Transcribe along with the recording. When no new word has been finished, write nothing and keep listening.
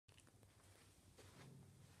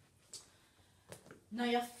Now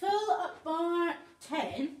your fill at bar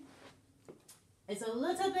 10 is a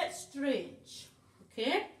little bit strange,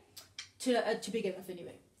 okay, to begin with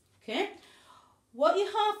anyway, okay. What you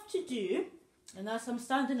have to do, and as I'm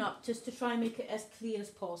standing up just to try and make it as clear as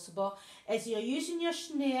possible, is you're using your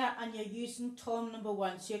snare and you're using tom number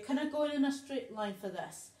 1. So you're kind of going in a straight line for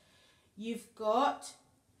this. You've got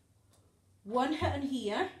 1 hit in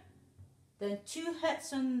here, then 2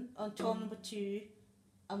 hits on tom number 2,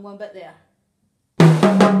 and 1 bit there.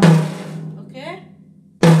 Okay?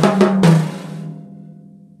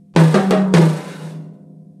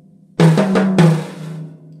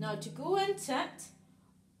 Now to go into it,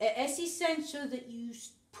 it is essential that you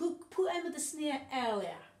put in with the snare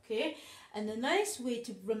earlier, okay? And the nice way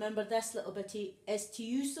to remember this little bitty is to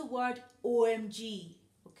use the word OMG,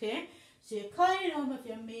 okay? So you're carrying on with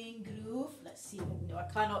your main groove. Let's see, no, I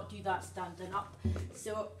cannot do that standing up.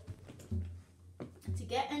 So to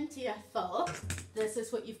get into your fill, this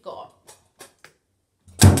is what you've got.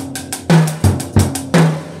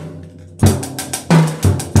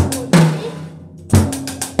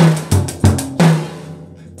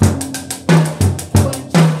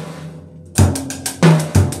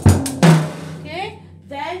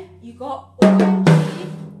 Got OMG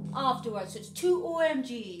afterwards, so it's 2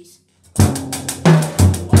 OMGs.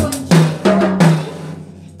 OMG,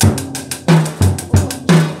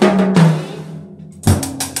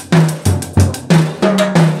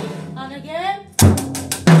 and again.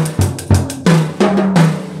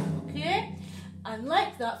 Okay, and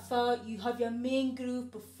like that fill, you have your main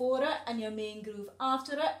groove before it and your main groove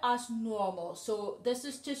after it as normal. So this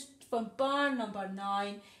is just from bar number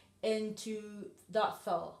 9 into that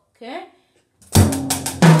fill. Okay.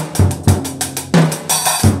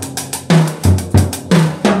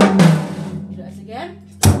 Try this again.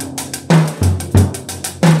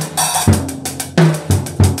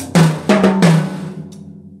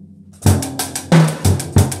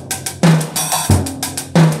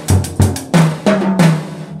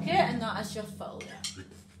 Okay, and that is your fill there.